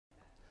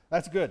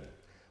That's good.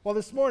 Well,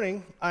 this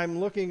morning I'm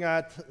looking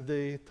at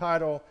the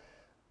title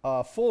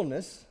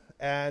Fullness,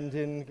 and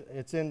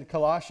it's in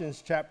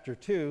Colossians chapter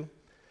 2.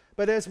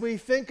 But as we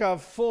think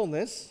of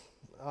fullness,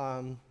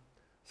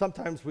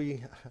 sometimes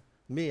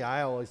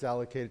I always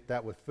allocate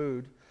that with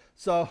food.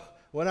 So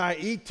when I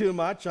eat too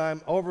much,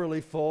 I'm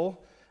overly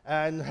full,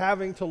 and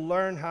having to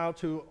learn how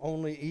to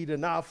only eat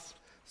enough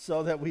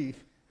so that we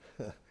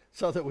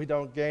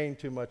don't gain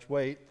too much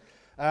weight,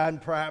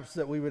 and perhaps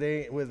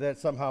that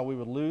somehow we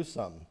would lose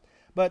some.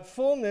 But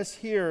fullness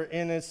here,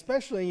 and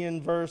especially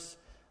in verse,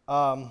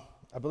 I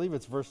believe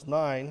it's verse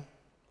 9,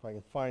 if I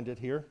can find it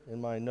here in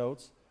my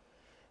notes,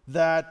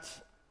 that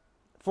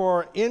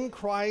for in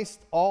Christ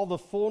all the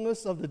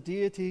fullness of the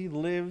deity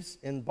lives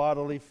in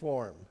bodily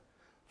form.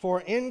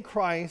 For in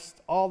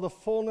Christ all the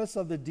fullness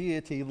of the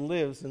deity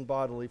lives in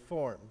bodily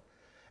form.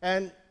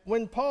 And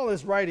when Paul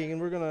is writing,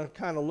 and we're going to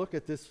kind of look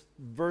at this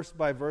verse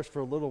by verse for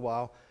a little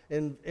while,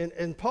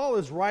 and Paul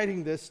is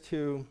writing this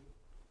to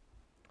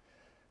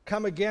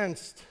come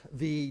against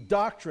the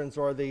doctrines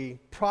or the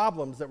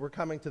problems that were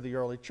coming to the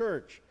early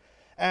church.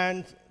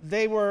 And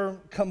they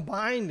were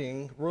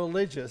combining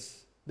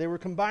religions. They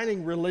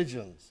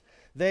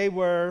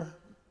were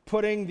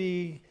putting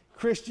the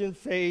Christian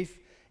faith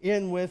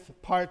in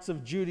with parts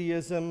of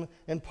Judaism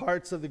and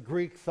parts of the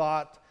Greek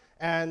thought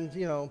and,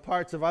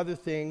 parts of other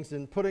things,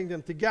 and putting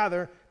them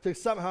together to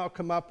somehow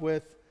come up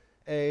with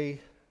a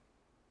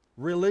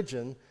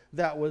religion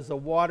that was a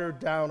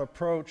watered-down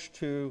approach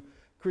to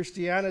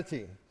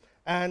Christianity.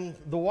 And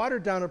the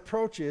watered-down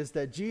approach is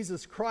that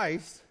Jesus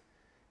Christ,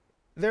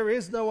 there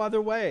is no other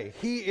way.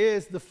 He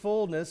is the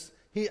fullness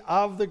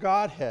of the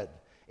Godhead.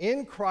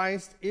 In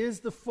Christ is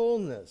the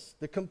fullness,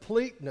 the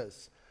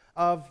completeness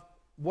of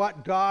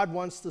what God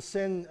wants to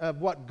send,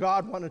 of what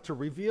God wanted to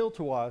reveal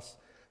to us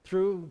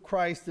through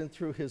Christ and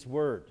through His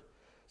Word.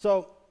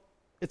 So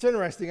it's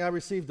interesting. I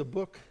received a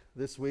book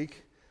this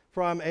week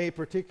from a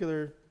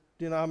particular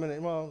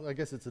denomination. Well, I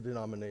guess it's a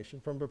denomination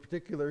from a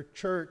particular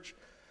church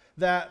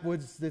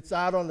that's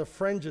out on the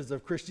fringes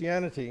of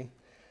Christianity,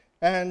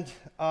 and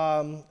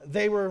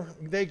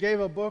they gave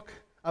a book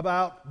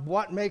about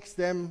what makes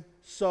them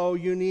so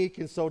unique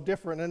and so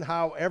different, and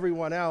how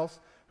everyone else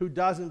who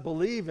doesn't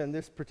believe in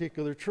this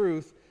particular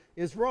truth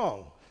is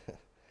wrong.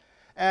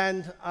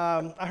 And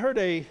I heard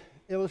a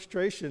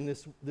illustration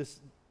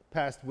this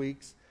past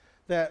weeks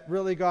that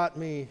really got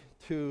me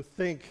to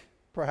think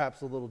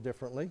perhaps a little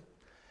differently.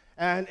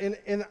 And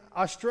in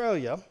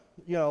Australia,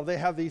 they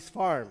have these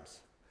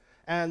farms.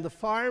 And the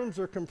farms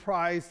are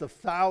comprised of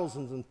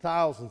thousands and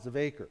thousands of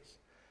acres.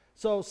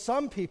 So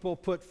some people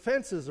put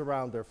fences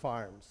around their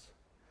farms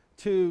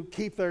to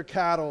keep their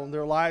cattle and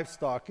their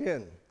livestock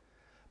in.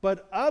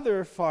 But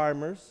other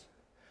farmers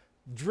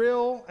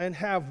drill and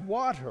have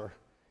water.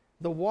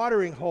 The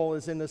watering hole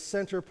is in the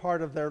center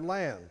part of their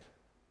land.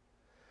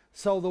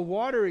 So the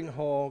watering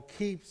hole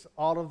keeps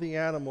all of the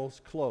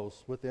animals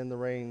close within the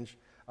range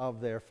of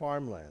their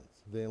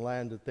farmlands, the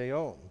land that they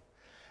own.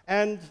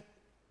 And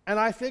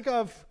I think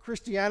of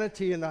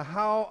Christianity and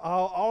how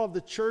all of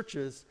the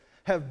churches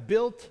have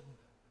built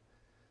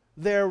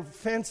their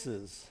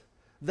fences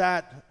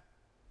that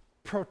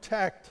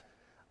protect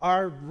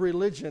our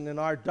religion and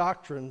our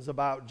doctrines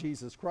about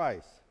Jesus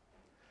Christ.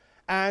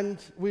 And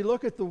we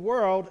look at the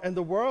world, and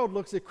the world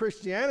looks at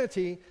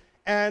Christianity,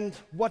 and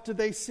what do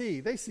they see?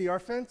 They see our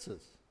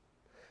fences.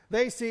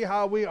 They see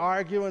how we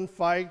argue and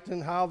fight,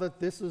 and how that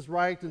this is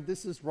right and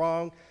this is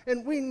wrong.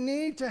 And we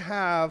need to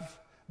have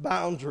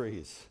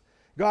boundaries.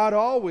 God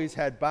always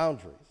had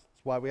boundaries.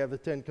 That's why we have the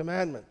Ten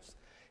Commandments.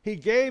 He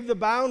gave the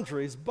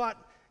boundaries,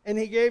 and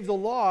He gave the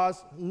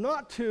laws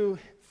not to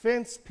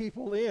fence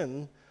people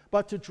in,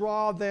 but to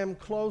draw them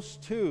close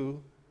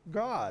to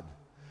God.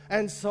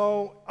 And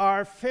so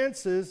our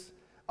fences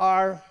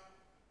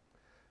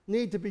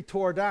need to be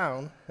torn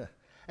down,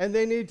 and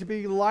they need to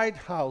be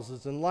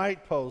lighthouses and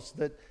light posts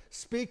that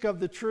speak of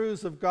the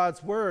truths of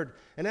God's Word.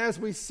 And as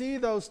we see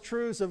those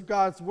truths of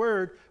God's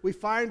Word, we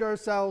find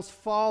ourselves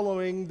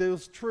following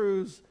those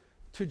truths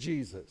to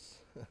Jesus,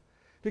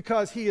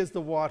 because He is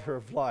the water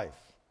of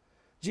life.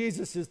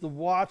 Jesus is the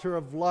water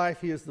of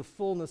life. He is the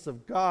fullness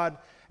of God.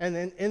 And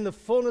in the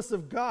fullness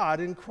of God,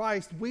 in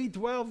Christ, we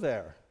dwell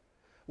there.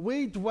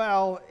 We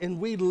dwell and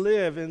we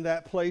live in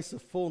that place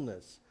of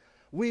fullness.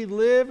 We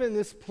live in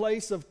this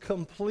place of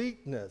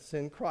completeness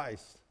in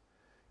Christ.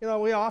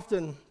 We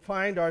often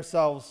find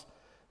ourselves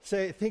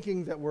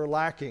thinking that we're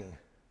lacking.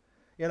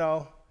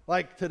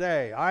 Like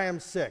today, I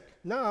am sick.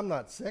 No, I'm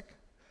not sick.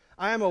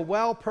 I am a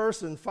well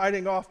person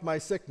fighting off my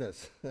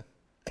sickness.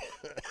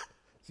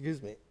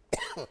 Excuse me.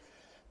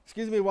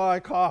 Excuse me while I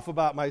cough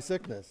about my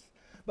sickness.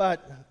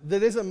 But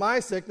that isn't my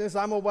sickness.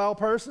 I'm a well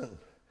person.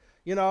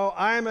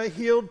 I am a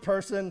healed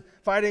person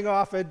fighting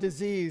off a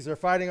disease or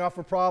fighting off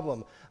a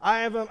problem.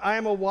 I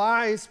am a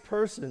wise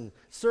person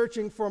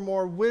searching for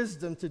more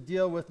wisdom to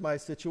deal with my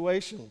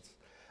situations.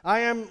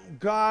 I am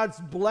God's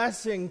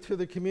blessing to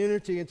the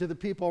community and to the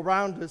people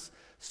around us,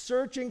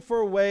 searching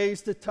for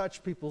ways to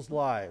touch people's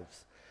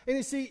lives. And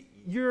you see,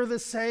 you're the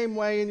same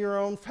way in your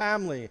own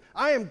family.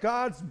 I am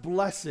God's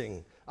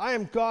blessing. I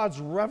am God's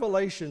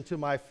revelation to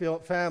my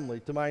family,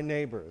 to my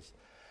neighbors.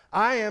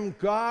 I am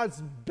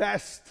God's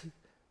best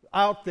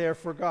out there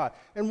for God.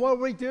 And what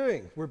are we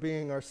doing? We're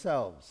being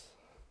ourselves.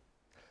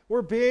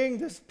 We're being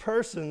this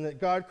person that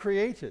God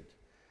created.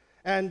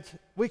 And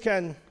we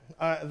can,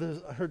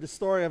 heard the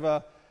story of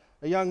a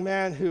young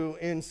man who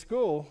in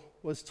school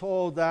was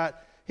told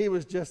that he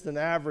was just an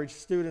average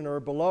student or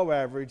a below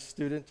average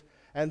student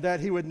and that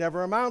he would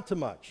never amount to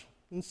much.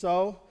 And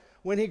so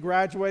when he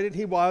graduated,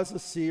 he was a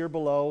C or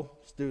below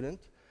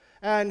student.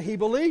 And he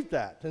believed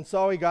that. And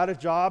so he got a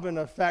job in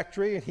a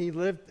factory and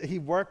he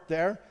worked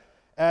there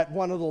at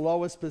one of the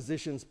lowest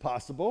positions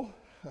possible.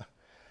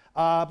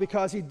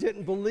 Because he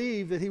didn't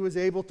believe that he was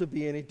able to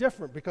be any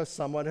different because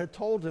someone had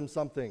told him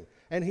something,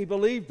 and he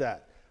believed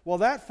that. Well,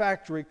 that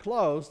factory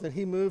closed, and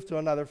he moved to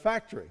another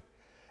factory.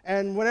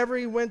 And whenever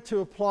he went to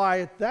apply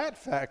at that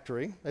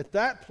factory, at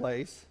that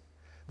place,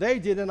 they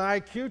did an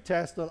IQ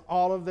test on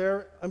all of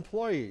their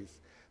employees.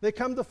 They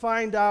come to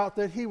find out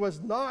that he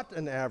was not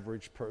an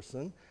average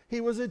person.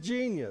 He was a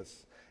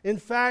genius. In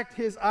fact,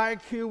 his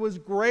IQ was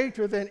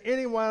greater than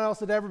anyone else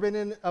that had ever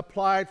been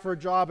applied for a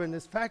job in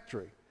this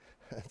factory.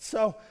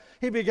 So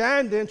he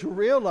began then to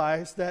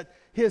realize that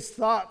his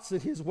thoughts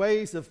and his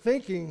ways of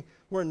thinking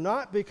were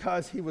not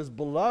because he was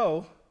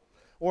below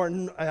or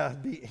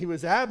he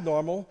was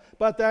abnormal,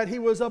 but that he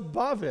was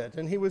above it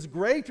and he was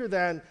greater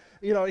than,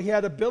 he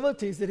had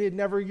abilities that he had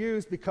never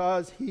used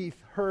because he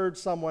heard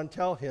someone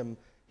tell him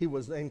he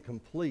was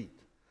incomplete.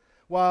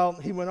 Well,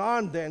 he went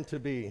on then to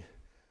be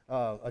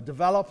a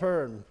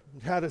developer and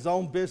had his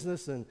own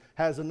business and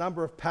has a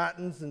number of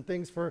patents and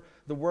things for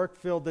the work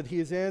field that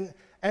he's in.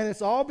 And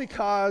it's all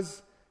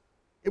because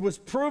it was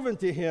proven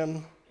to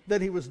him that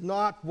he was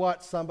not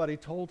what somebody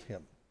told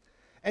him.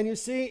 And you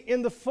see,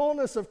 in the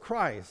fullness of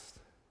Christ,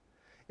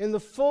 it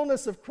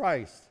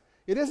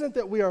isn't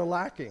that we are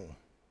lacking.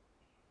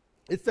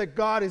 It's that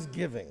God is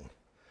giving.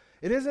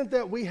 It isn't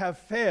that we have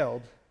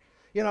failed.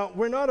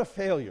 We're not a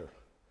failure,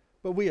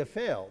 but we have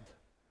failed.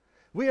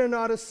 We are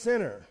not a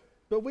sinner,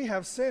 but we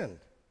have sinned.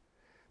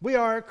 We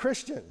are a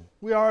Christian.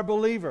 We are a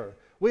believer.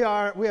 We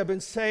have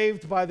been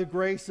saved by the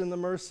grace and the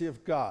mercy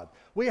of God.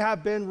 We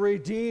have been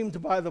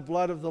redeemed by the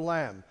blood of the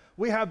Lamb.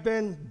 We have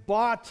been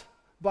bought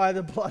by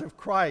the blood of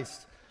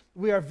Christ.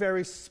 We are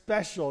very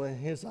special in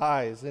His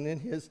eyes and in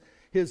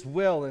His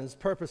will and His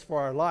purpose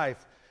for our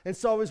life. And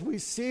so as we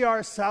see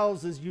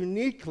ourselves as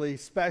uniquely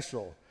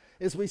special,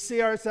 as we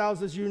see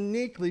ourselves as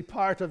uniquely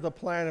part of the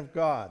plan of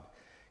God,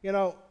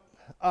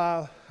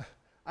 I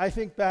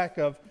think back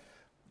of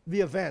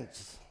the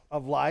events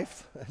of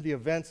life, the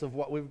events of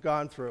what we've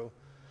gone through,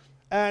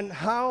 and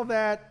how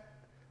that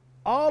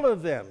all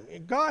of them,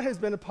 God has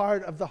been a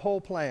part of the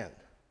whole plan.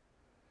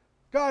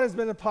 God has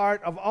been a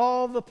part of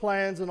all the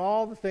plans and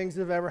all the things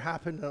that have ever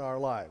happened in our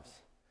lives.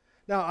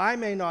 Now, I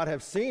may not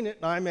have seen it,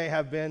 and I may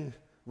have been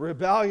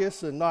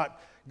rebellious and not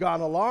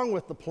gone along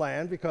with the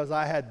plan because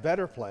I had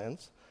better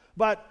plans,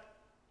 but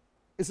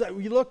it's that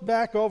you look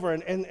back over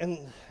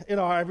and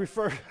I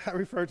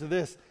refer to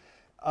this.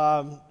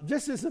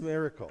 This is a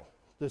miracle,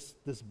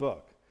 this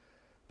book,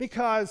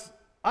 because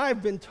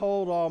I've been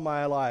told all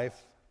my life,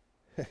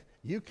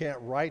 you can't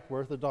write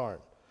worth a darn.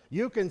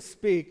 You can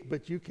speak,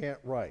 but you can't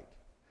write.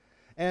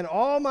 And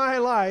all my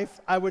life,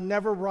 I would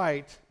never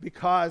write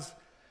because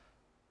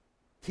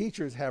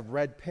teachers have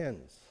red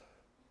pens.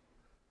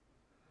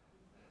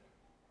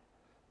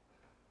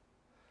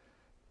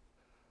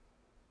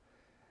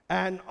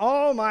 And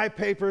all my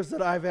papers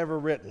that I've ever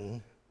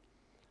written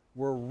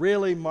were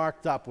really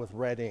marked up with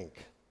red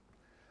ink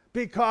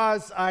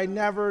because I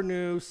never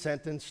knew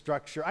sentence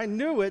structure. I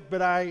knew it,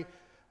 but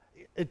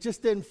it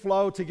just didn't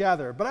flow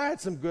together. But I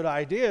had some good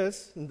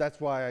ideas, and that's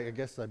why I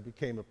guess I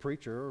became a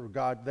preacher or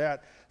God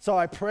that. So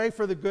I pray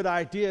for the good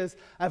ideas.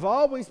 I've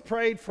always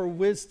prayed for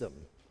wisdom.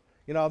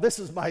 This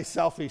is my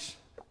selfish,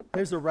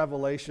 here's a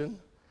revelation.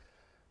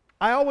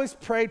 I always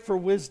prayed for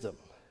wisdom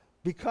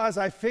because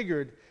I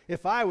figured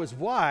if I was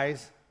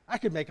wise, I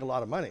could make a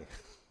lot of money.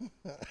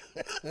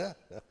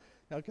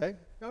 Okay?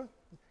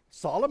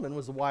 Solomon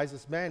was the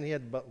wisest man. He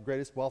had the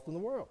greatest wealth in the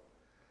world.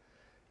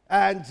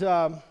 And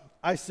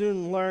I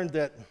soon learned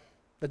that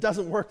it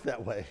doesn't work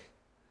that way.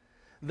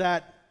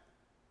 That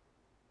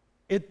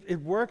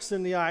it works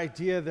in the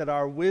idea that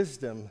our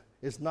wisdom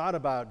is not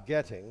about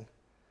getting,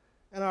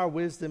 and our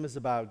wisdom is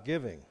about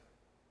giving.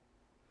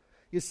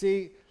 You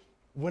see,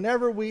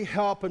 whenever we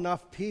help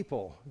enough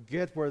people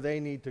get where they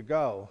need to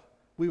go,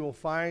 we will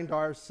find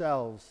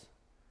ourselves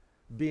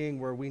being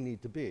where we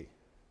need to be.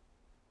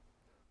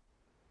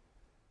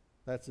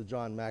 That's a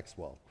John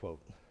Maxwell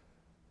quote.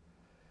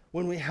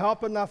 When we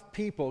help enough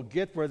people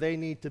get where they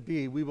need to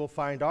be, we will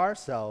find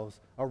ourselves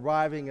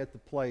arriving at the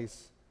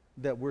place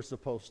that we're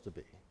supposed to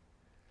be.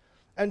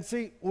 And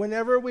see,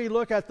 whenever we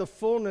look at the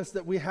fullness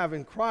that we have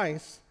in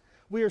Christ,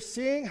 we are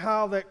seeing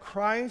how that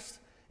Christ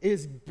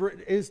is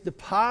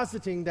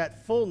depositing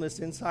that fullness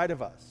inside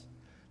of us,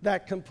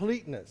 that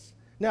completeness.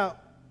 Now,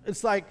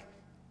 it's like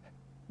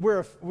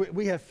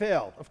we have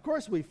failed. Of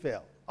course we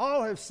failed.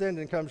 All have sinned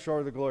and come short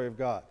of the glory of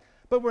God.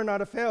 But we're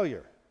not a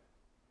failure.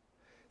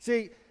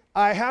 See,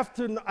 I have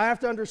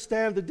to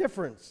understand the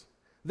difference.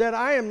 That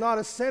I am not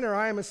a sinner,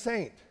 I am a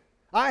saint.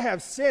 I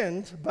have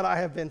sinned, but I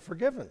have been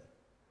forgiven.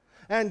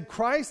 And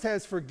Christ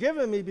has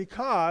forgiven me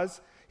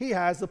because he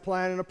has a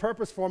plan and a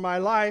purpose for my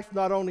life,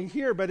 not only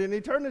here, but in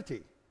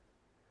eternity.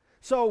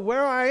 So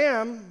where I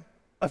am,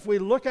 if we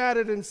look at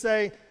it and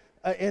say,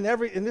 in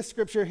this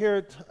scripture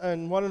here,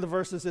 in one of the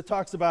verses, it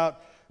talks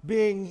about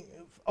being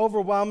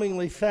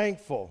overwhelmingly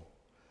thankful.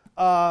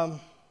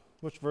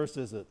 Which verse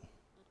is it?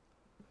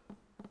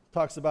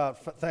 Talks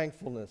about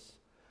thankfulness.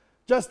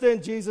 Just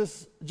as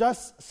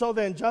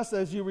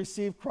you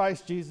receive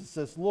Christ Jesus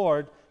as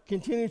Lord,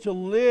 continue to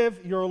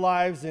live your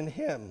lives in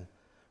him,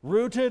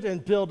 rooted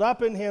and built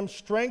up in him,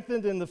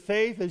 strengthened in the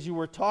faith as you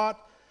were taught,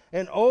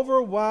 and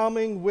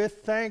overwhelming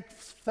with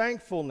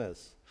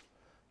thankfulness.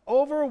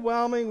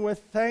 Overwhelming with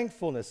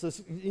thankfulness.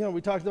 This,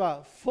 we talked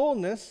about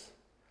fullness,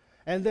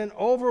 and then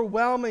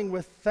overwhelming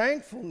with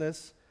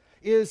thankfulness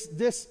is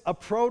this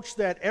approach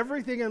that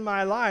everything in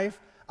my life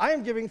I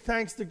am giving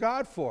thanks to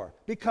God for,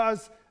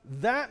 because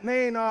that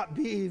may not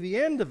be the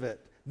end of it.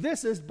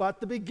 This is but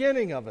the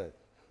beginning of it.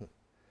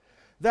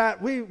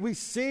 That we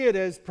see it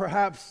as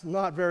perhaps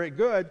not very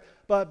good,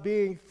 but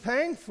being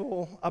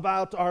thankful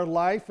about our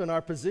life and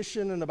our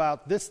position and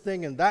about this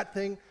thing and that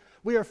thing,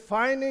 we are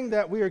finding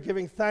that we are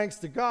giving thanks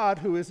to God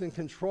who is in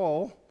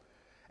control,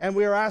 and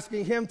we are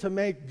asking him to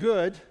make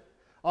good.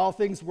 All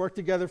things work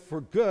together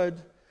for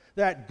good,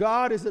 that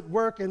God is at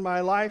work in my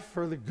life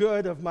for the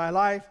good of my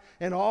life,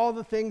 and all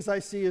the things I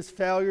see as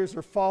failures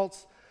or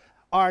faults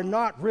are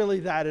not really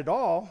that at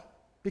all,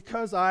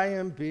 because I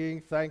am being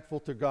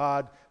thankful to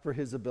God for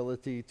his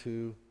ability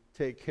to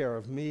take care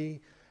of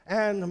me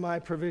and my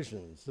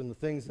provisions and the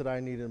things that I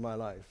need in my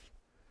life.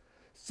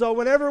 So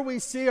whenever we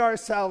see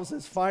ourselves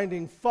as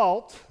finding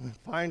fault,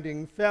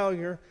 finding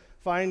failure,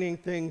 finding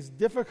things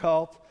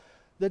difficult,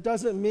 that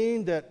doesn't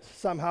mean that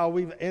somehow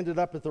we've ended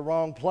up at the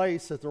wrong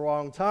place at the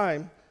wrong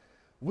time.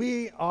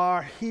 We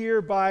are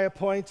here by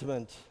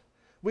appointment.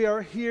 We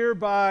are here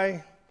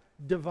by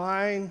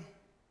divine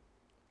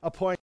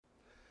appointment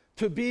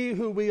to be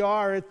who we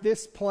are at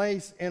this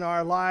place in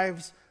our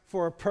lives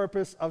for a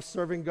purpose of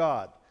serving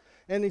God.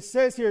 And he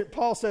says here,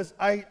 Paul says,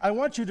 I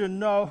want you to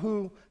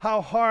know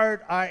how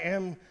hard I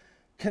am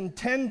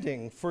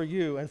contending for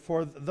you and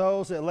for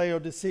those at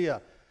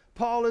Laodicea.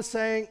 Paul is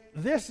saying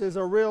this is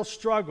a real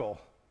struggle.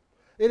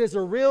 It is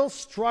a real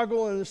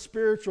struggle in the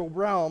spiritual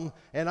realm,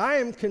 and I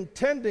am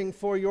contending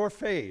for your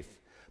faith.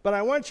 But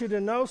I want you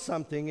to know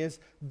something is,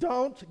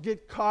 don't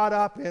get caught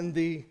up in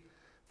the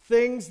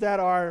things that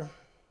are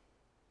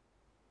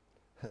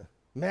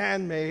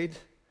man-made,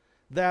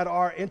 that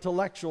are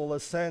intellectual, a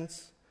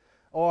sense,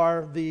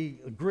 or the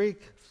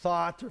Greek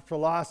thought or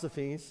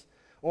philosophies,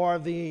 or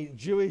the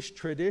Jewish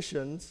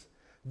traditions.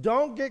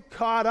 Don't get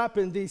caught up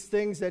in these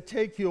things that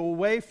take you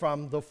away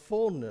from the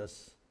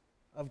fullness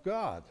of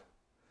God.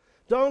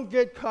 Don't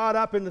get caught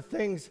up in the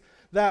things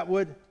that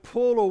would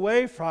pull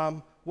away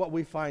from what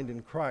we find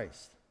in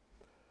Christ.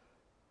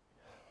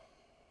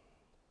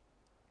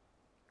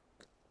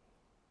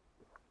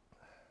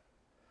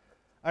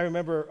 I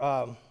remember,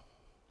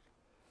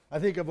 I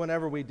think of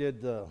whenever we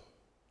did the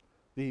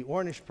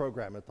Ornish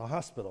program at the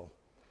hospital,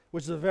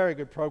 which is a very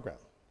good program.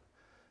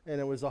 And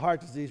it was a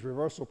heart disease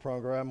reversal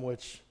program,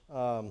 which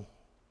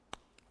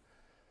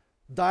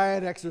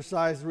diet,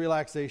 exercise,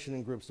 relaxation,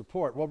 and group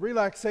support. Well,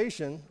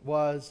 relaxation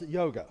was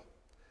yoga.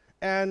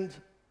 And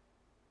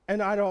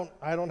I don't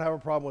have a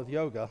problem with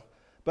yoga,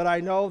 but I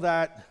know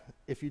that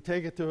if you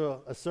take it to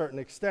a certain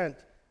extent,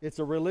 it's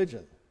a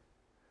religion.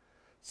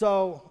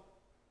 So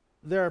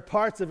there are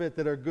parts of it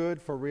that are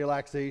good for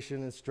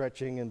relaxation and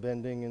stretching and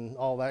bending and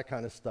all that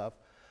kind of stuff.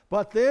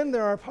 But then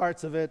there are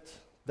parts of it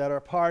that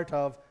are part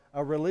of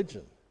a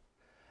religion.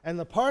 And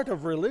the part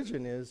of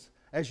religion is,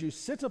 as you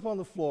sit up on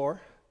the floor,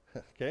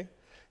 okay,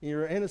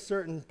 you're in a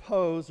certain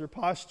pose or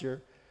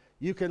posture,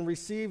 you can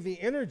receive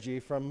the energy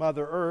from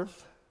Mother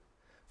Earth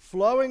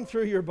flowing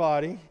through your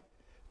body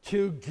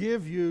to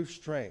give you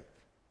strength.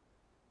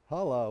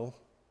 Hello.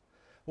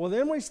 Well,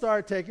 then we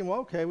start taking,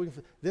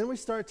 then we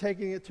start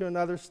taking it to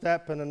another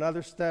step and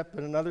another step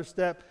and another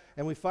step,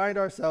 and we find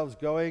ourselves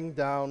going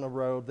down a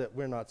road that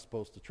we're not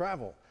supposed to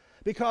travel.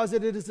 Because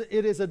it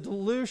is a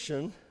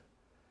dilution,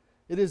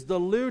 it is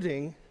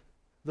diluting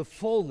the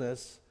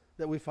fullness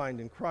that we find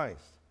in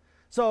Christ.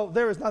 So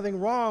there is nothing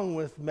wrong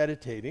with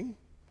meditating,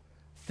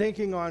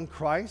 thinking on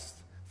Christ,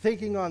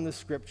 thinking on the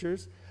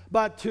Scriptures,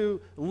 but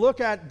to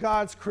look at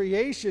God's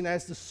creation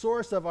as the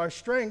source of our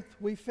strength,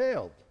 we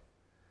failed.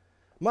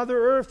 Mother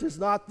Earth is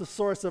not the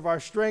source of our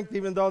strength,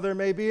 even though there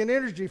may be an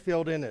energy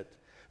field in it.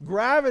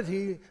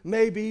 Gravity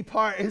may be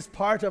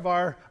part of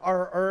our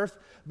earth,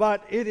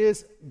 but it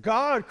is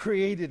God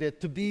created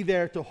it to be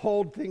there to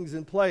hold things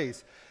in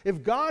place.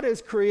 If God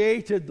has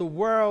created the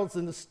worlds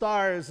and the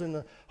stars and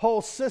the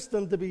whole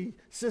system to be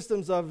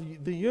systems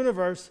of the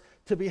universe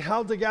to be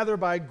held together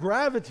by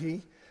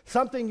gravity,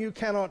 something you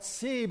cannot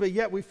see but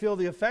yet we feel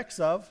the effects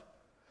of,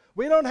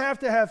 We don't have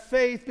to have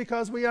faith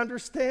because we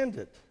understand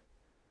it.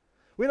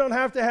 We don't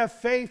have to have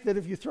faith that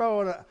if you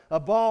throw a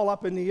ball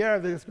up in the air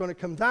that it's going to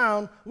come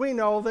down. We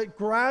know that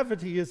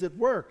gravity is at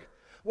work.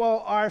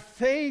 Well, our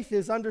faith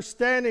is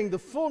understanding the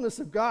fullness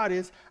of God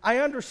is, I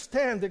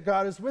understand that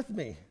God is with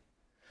me.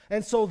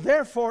 And so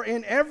therefore,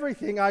 in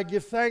everything, I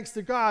give thanks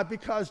to God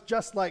because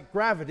just like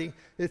gravity,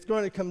 it's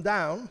going to come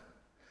down.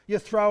 You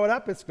throw it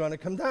up, it's going to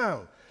come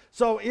down.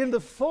 So in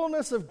the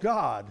fullness of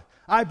God,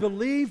 I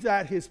believe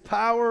that his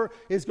power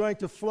is going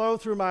to flow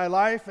through my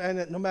life, and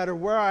that no matter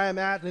where I am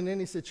at in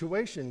any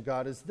situation,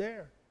 God is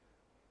there.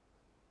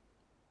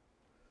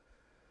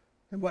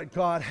 And what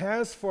God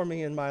has for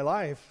me in my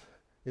life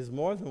is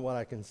more than what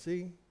I can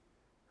see.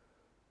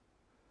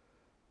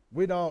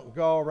 We don't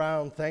go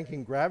around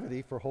thanking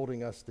gravity for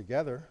holding us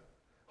together,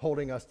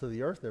 holding us to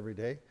the earth every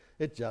day.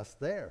 It's just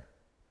there.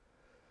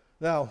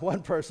 Now,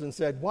 one person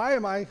said, why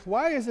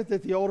is it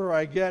that the older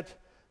I get,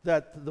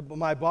 that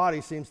my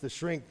body seems to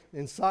shrink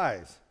in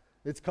size?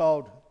 It's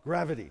called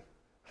gravity.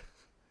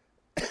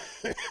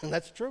 And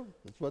that's true.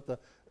 That's what the,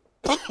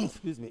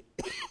 excuse me.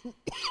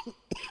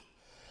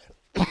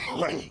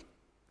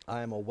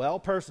 I am a well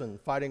person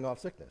fighting off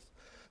sickness.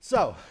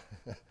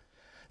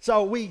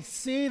 So we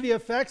see the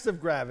effects of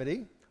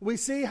gravity. We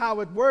see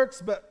how it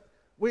works, but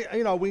we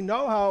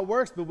know how it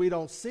works, but we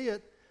don't see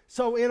it.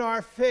 So in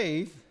our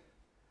faith,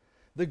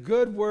 the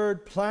good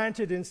word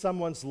planted in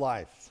someone's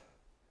life,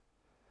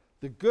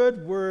 the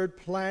good word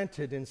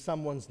planted in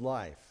someone's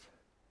life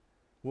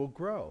will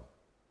grow.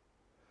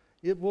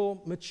 It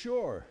will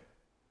mature.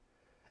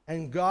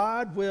 And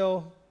God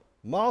will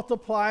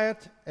multiply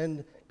it,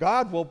 and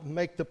God will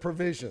make the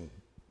provision.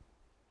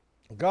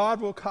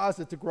 God will cause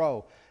it to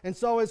grow. And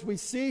so as we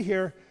see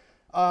here,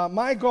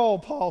 my goal,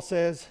 Paul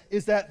says,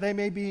 is that they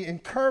may be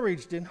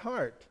encouraged in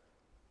heart.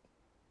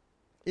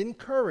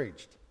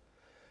 Encouraged.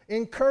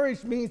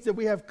 Encouraged means that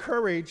we have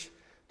courage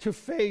to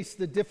face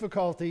the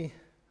difficulty,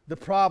 the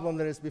problem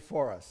that is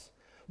before us.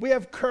 We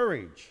have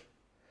courage.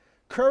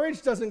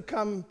 Courage doesn't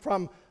come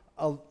from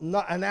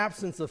an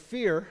absence of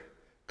fear.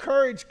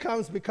 Courage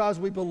comes because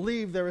we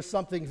believe there is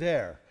something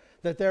there.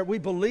 We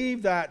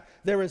believe that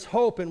there is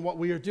hope in what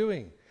we are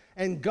doing.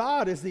 And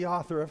God is the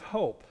author of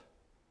hope.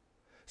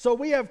 So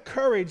we have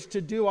courage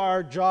to do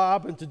our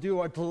job and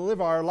to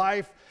live our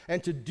life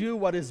and to do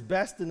what is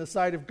best in the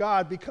sight of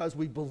God because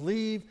we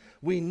believe,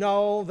 we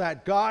know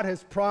that God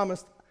has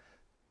promised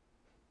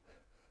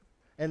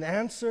an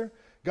answer.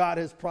 God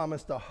has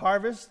promised a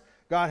harvest.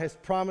 God has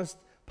promised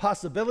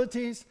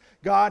possibilities.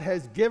 God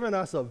has given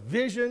us a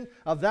vision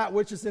of that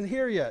which isn't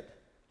here yet.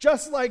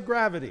 Just like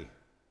gravity.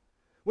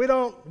 We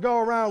don't go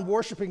around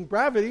worshiping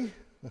gravity,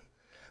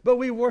 but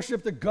we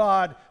worship the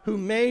God who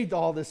made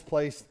all this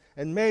place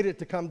and made it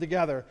to come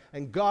together.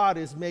 And God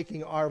is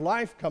making our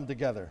life come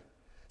together.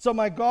 So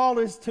my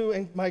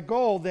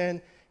goal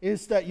then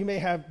is that you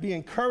may be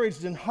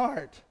encouraged in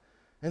heart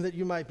and that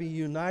you might be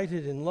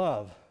united in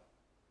love.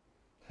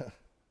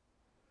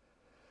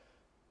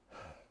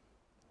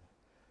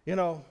 You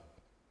know,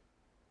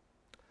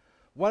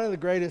 one of the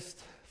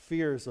greatest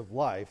fears of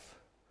life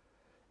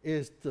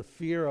is the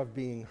fear of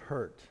being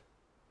hurt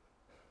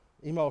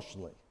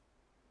emotionally.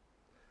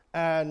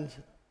 And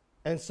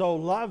so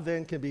love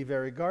then can be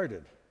very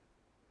guarded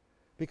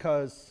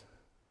because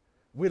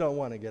we don't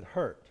want to get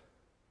hurt.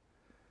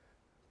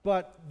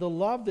 But the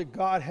love that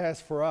God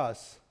has for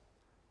us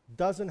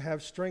doesn't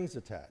have strings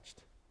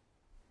attached.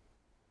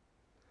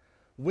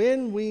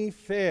 When we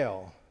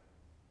fail,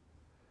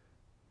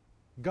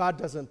 God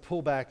doesn't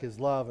pull back his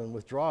love and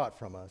withdraw it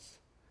from us.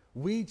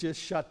 We just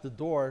shut the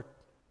door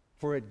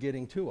for it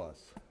getting to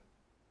us.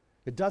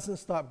 It doesn't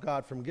stop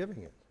God from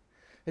giving it.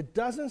 It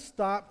doesn't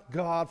stop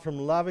God from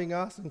loving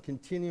us and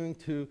continuing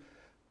to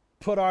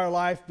put our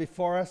life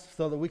before us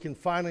so that we can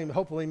finally,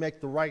 hopefully, make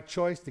the right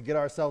choice to get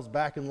ourselves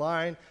back in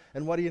line.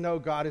 And what do you know?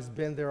 God has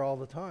been there all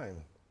the time.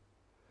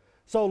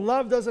 So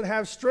love doesn't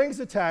have strings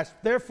attached.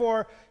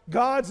 Therefore,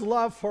 God's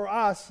love for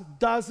us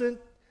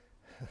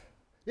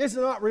is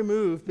not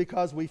removed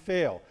because we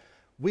fail.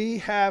 We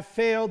have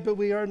failed, but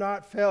we are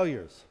not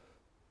failures.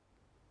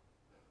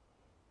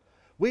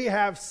 We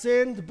have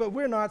sinned, but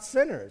we're not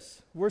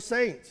sinners. We're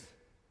saints.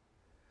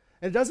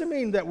 And it doesn't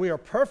mean that we are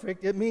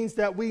perfect. It means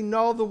that we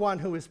know the one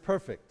who is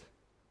perfect.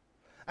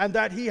 And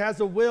that he has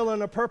a will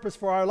and a purpose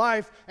for our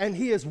life. And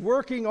he is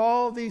working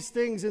all these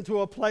things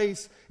into a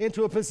place,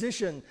 into a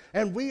position.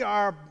 And we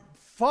are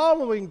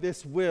following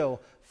this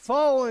will,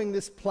 following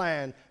this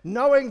plan,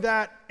 knowing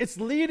that it's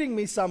leading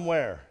me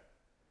somewhere.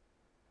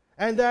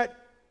 And that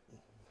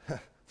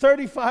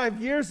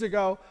 35 years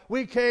ago,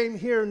 we came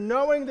here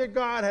knowing that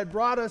God had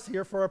brought us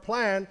here for a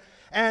plan,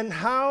 and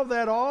how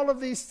that all of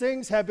these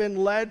things have been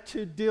led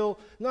to deal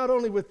not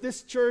only with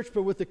this church,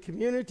 but with the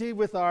community,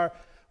 with our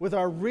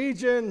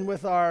region,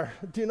 with our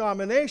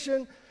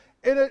denomination.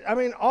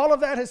 All of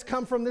that has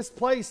come from this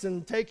place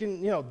and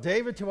taken,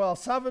 David to El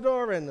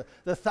Salvador and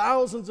the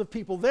thousands of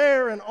people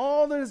there, and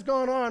all that has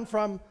gone on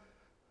from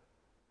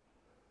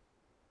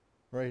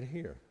right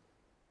here.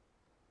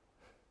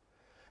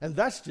 And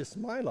that's just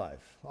my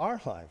life, our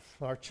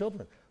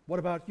children. What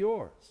about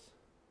yours?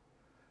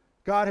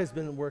 God has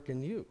been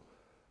working you.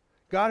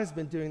 God has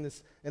been doing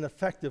this an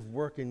effective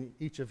work in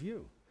each of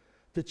you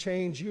to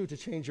change you, to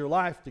change your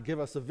life, to give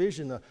us a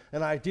vision,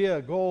 an idea,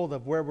 a goal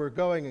of where we're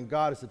going, and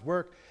God is at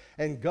work.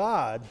 And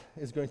God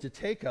is going to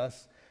take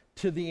us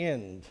to the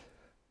end.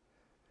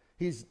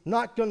 He's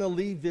not going to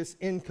leave this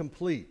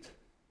incomplete.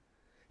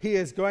 He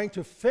is going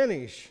to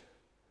finish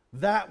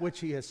that which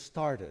he has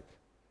started.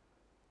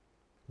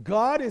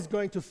 God is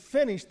going to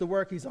finish the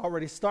work he's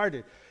already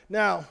started.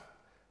 Now,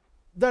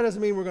 that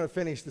doesn't mean we're going to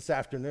finish this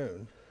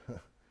afternoon.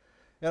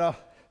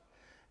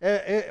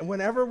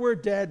 Whenever we're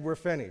dead, we're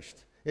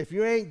finished. If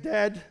you ain't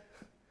dead,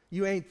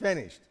 you ain't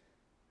finished.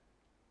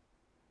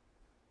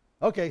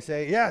 Okay,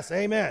 say yes,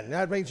 amen.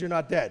 That means you're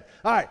not dead.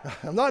 All right,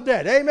 I'm not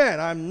dead. Amen,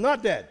 I'm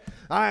not dead.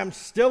 I am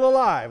still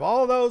alive.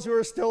 All those who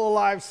are still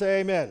alive say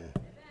amen.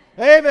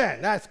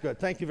 Amen. That's good.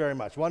 Thank you very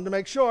much. Wanted to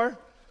make sure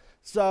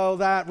so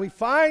that we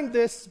find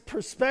this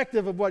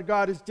perspective of what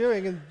God is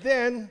doing. And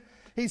then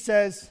he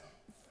says,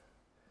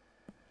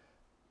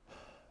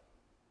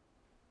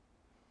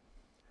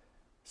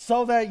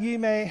 so that ye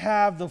may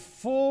have the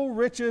full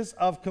riches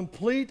of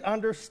complete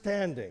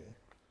understanding.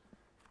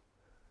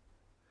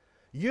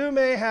 You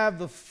may have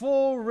the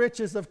full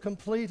riches of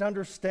complete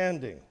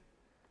understanding.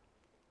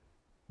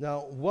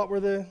 Now, what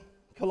were the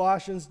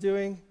Colossians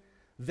doing?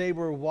 They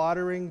were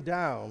watering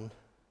down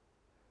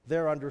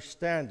their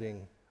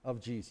understanding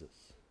of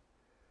Jesus.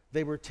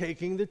 They were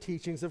taking the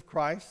teachings of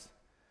Christ,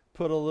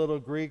 put a little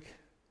Greek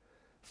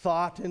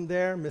thought in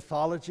there,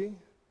 mythology,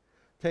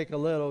 take a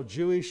little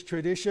Jewish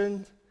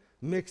tradition,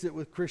 mix it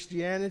with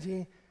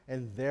Christianity,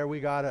 and there we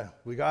got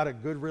a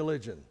good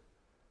religion.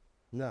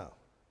 No.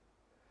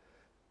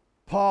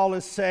 Paul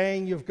is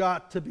saying you've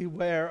got to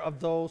beware of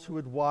those who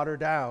would water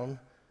down,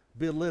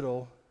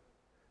 belittle,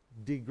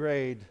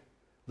 degrade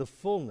the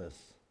fullness.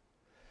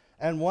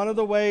 And one of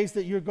the ways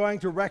that you're going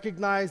to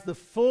recognize the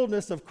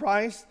fullness of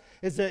Christ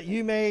is that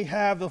you may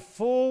have the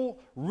full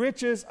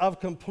riches of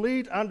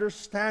complete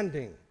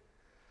understanding.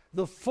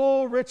 The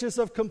full riches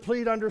of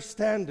complete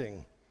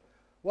understanding.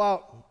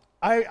 Well,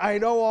 I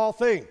know all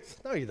things.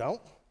 No, you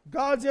don't.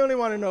 God's the only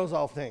one who knows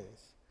all things.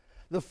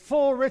 The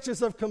full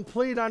riches of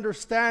complete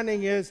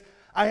understanding is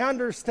I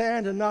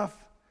understand enough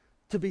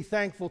to be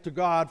thankful to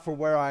God for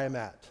where I am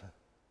at.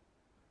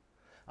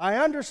 I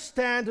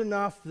understand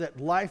enough that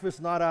life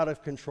is not out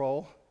of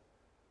control.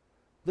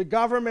 The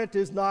government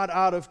is not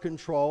out of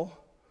control.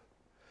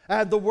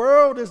 And the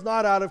world is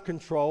not out of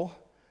control.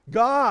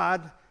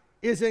 God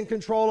is in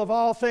control of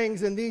all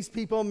things, and these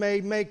people may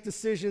make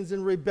decisions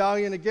in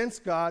rebellion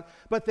against God,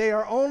 but they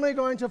are only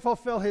going to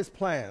fulfill his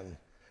plan.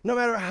 No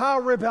matter how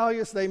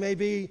rebellious they may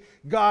be,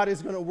 God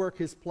is going to work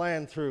his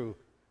plan through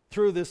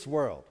this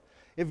world.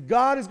 If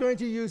God is going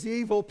to use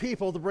evil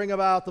people to bring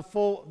about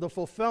the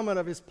fulfillment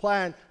of his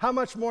plan, how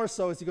much more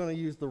so is he going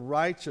to use the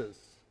righteous?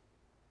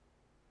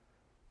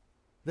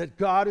 That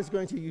God is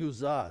going to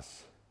use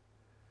us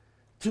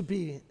to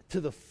be to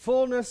the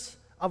fullness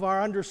of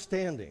our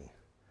understanding.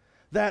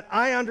 That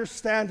I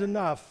understand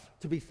enough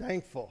to be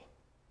thankful.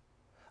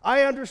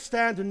 I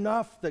understand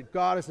enough that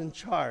God is in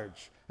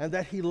charge and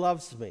that he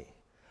loves me.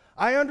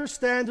 I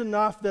understand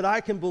enough that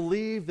I can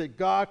believe that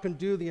God can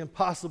do the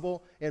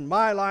impossible in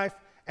my life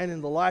and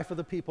in the life of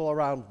the people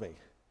around me.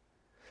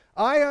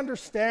 I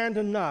understand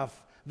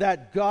enough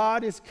that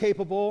God is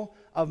capable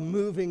of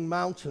moving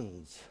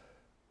mountains.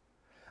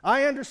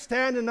 I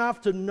understand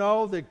enough to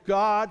know that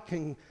God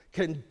can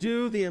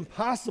do the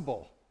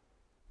impossible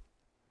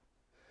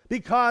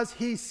because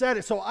he said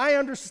it. So I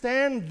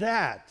understand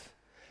that.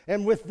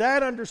 And with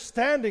that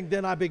understanding,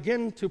 then I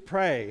begin to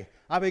pray.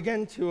 I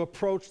begin to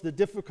approach the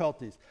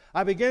difficulties.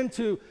 I begin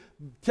to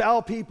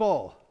tell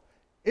people,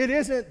 it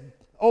isn't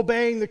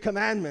obeying the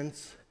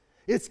commandments,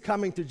 it's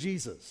coming to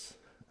Jesus.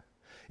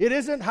 It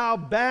isn't how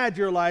bad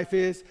your life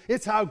is,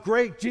 it's how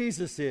great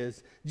Jesus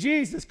is.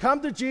 Jesus,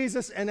 come to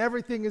Jesus and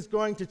everything is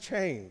going to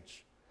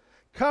change.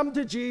 Come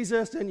to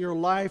Jesus and your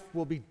life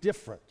will be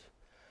different.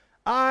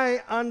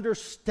 I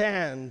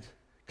understand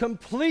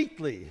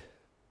completely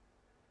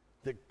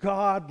that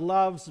God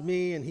loves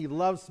me and he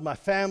loves my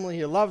family,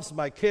 he loves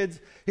my kids,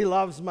 he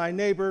loves my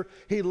neighbor,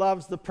 he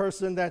loves the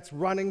person that's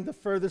running the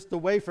furthest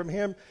away from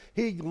him,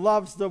 he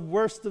loves the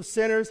worst of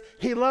sinners,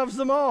 he loves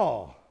them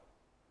all.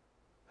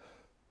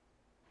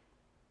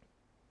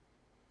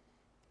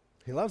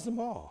 He loves them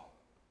all.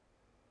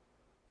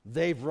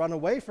 They've run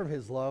away from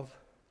his love,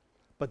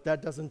 but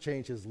that doesn't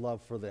change his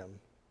love for them.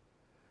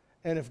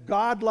 And if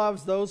God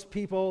loves those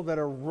people that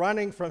are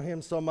running from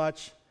him so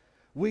much,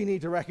 we need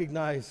to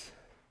recognize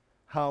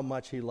how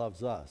much he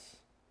loves us,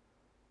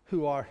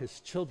 who are his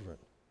children,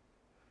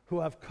 who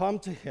have come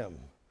to him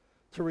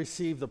to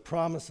receive the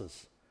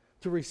promises,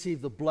 to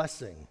receive the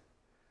blessing,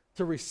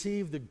 to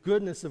receive the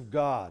goodness of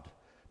God,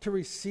 to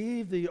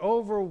receive the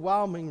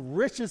overwhelming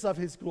riches of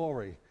his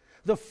glory,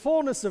 the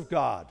fullness of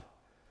God.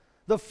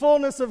 The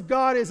fullness of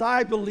God is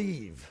I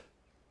believe.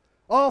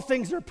 All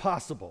things are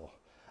possible.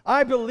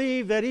 I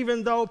believe that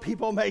even though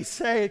people may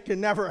say it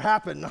can never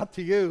happen, not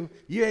to you,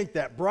 you ain't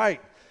that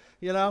bright.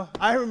 You know,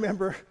 I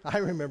remember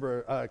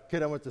a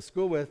kid I went to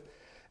school with,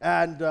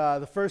 and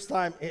the first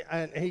time,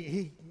 and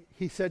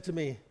he said to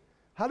me,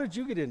 "How did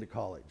you get into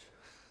college?"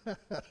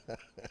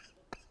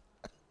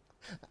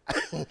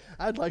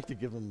 I'd like to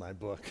give him my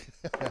book.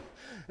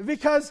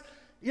 Because,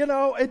 you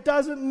know, it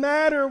doesn't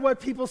matter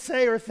what people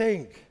say or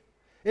think.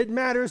 It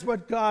matters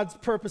what God's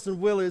purpose and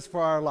will is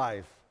for our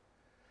life.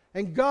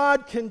 And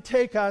God can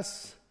take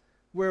us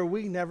where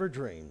we never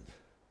dreamed.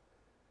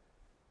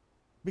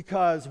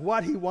 Because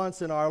what he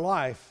wants in our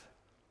life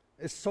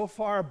is so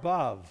far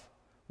above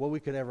what we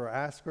could ever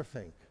ask or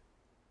think.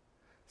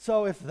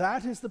 So if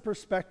that is the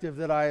perspective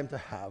that I am to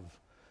have,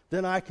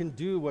 then I can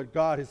do what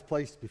God has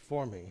placed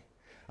before me.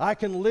 I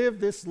can live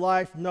this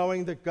life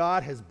knowing that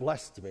God has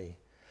blessed me.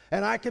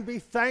 And I can be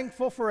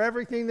thankful for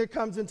everything that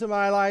comes into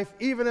my life,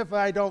 even if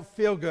I don't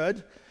feel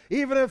good,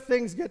 even if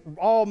things get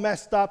all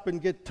messed up and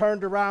get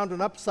turned around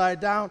and upside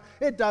down.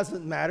 It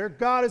doesn't matter.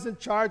 God is in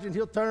charge, and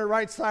he'll turn it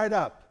right side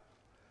up.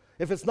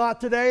 If it's not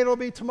today, it'll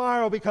be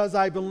tomorrow, because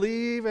I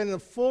believe in the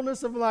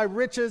fullness of my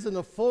riches and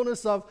the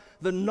fullness of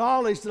the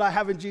knowledge that I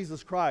have in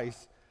Jesus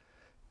Christ.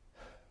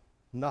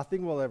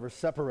 Nothing will ever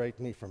separate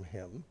me from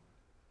him.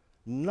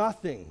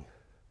 Nothing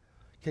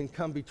can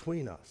come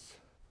between us.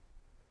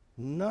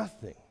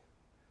 Nothing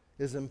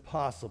is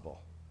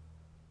impossible.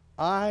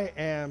 I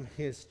am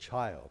his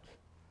child.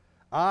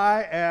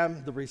 I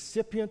am the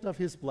recipient of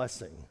his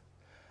blessing.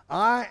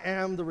 I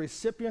am the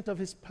recipient of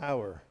his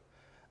power.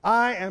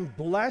 I am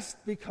blessed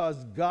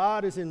because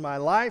God is in my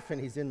life,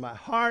 and he's in my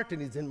heart, and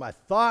he's in my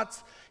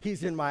thoughts,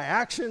 he's in my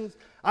actions.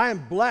 I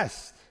am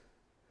blessed.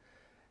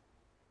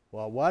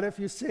 Well, what if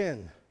you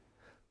sin?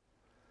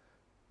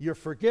 You're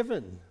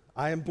forgiven.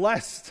 I am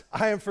blessed.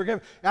 I am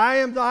forgiven.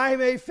 I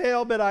may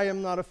fail, but I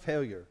am not a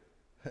failure.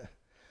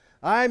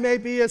 I may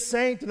be a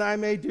saint and I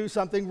may do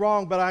something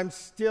wrong, but I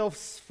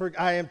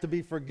am to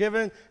be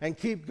forgiven and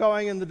keep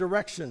going in the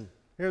direction.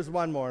 Here's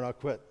one more and I'll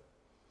quit.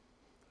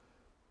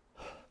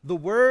 The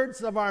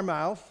words of our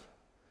mouth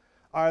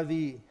are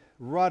the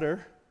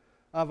rudder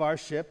of our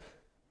ship.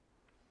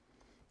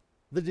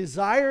 The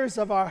desires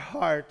of our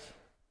heart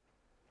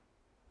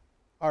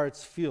are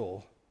its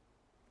fuel.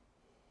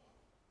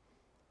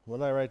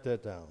 Will I write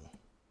that down?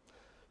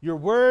 Your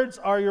words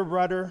are your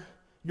rudder,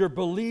 your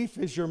belief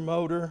is your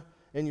motor,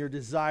 and your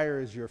desire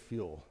is your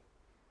fuel.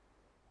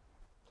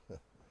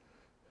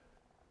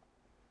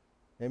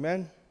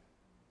 Amen?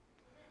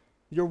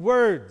 Your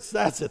words,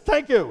 that's it.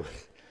 Thank you.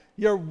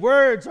 Your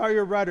words are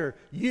your rudder.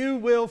 You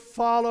will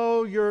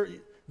follow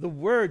the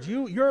words.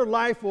 Your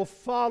life will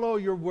follow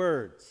your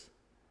words.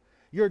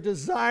 Your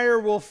desire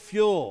will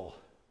fuel.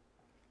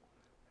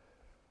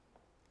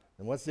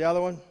 And what's the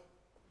other one?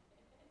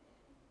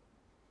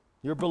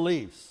 Your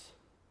beliefs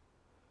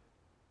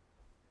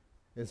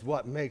is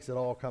what makes it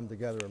all come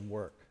together and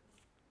work.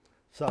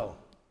 So,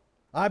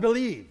 I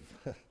believe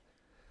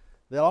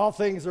that all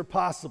things are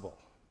possible.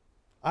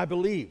 I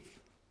believe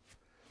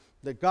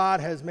that God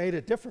has made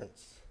a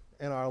difference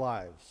in our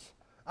lives.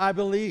 I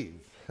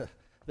believe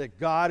that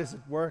God is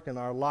at work in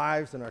our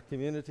lives and our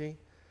community.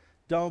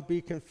 Don't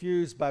be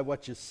confused by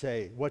what you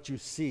say, what you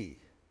see.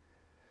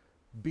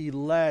 Be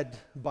led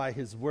by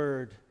his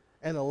word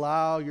and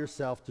allow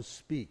yourself to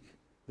speak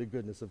the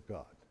goodness of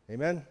God.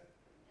 Amen?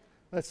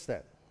 Let's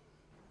stand.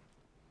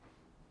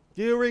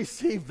 Do you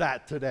receive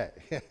that today?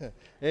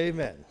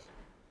 Amen.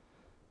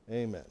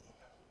 Amen.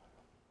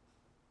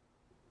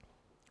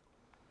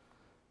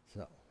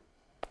 So,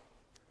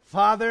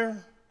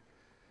 Father,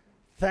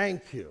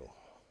 thank you.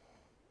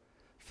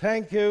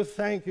 Thank you,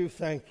 thank you,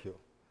 thank you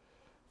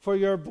for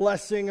your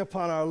blessing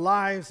upon our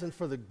lives and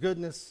for the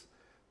goodness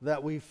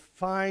that we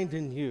find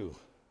in you,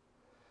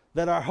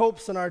 that our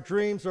hopes and our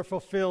dreams are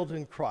fulfilled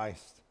in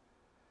Christ.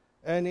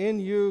 And in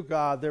you,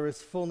 God, there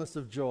is fullness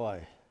of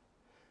joy.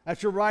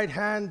 At your right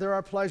hand, there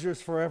are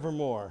pleasures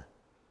forevermore.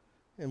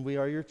 And we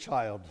are your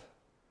child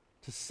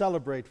to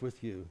celebrate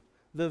with you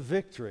the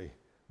victory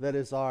that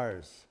is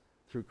ours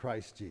through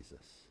Christ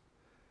Jesus.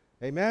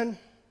 Amen.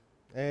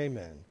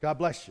 Amen. God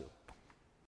bless you.